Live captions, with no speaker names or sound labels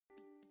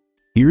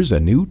Here's a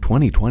new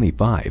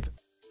 2025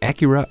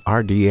 Acura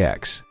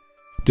RDX.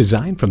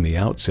 Designed from the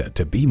outset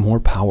to be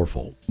more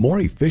powerful, more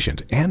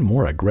efficient, and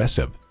more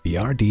aggressive, the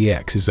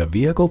RDX is a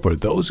vehicle for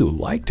those who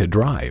like to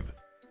drive.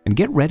 And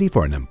get ready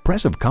for an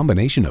impressive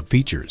combination of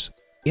features: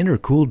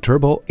 intercooled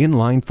turbo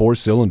inline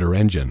 4-cylinder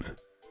engine,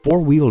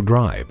 4-wheel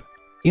drive,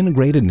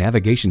 integrated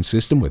navigation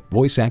system with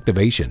voice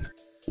activation,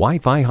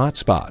 Wi-Fi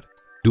hotspot,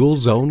 dual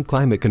zone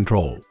climate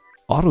control,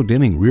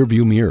 auto-dimming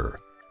rearview mirror,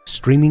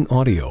 streaming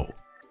audio,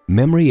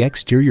 memory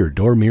exterior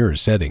door mirror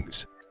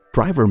settings,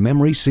 driver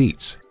memory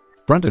seats,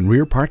 front and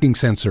rear parking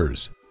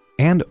sensors,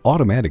 and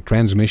automatic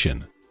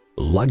transmission.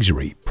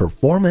 Luxury,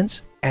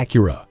 performance,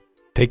 Acura.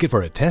 Take it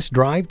for a test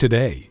drive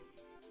today.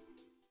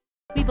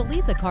 We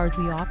believe the cars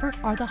we offer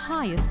are the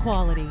highest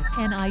quality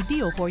and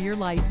ideal for your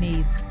life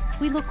needs.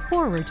 We look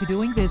forward to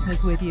doing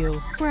business with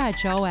you.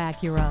 Bradshaw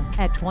Acura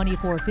at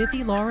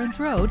 2450 Lawrence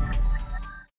Road,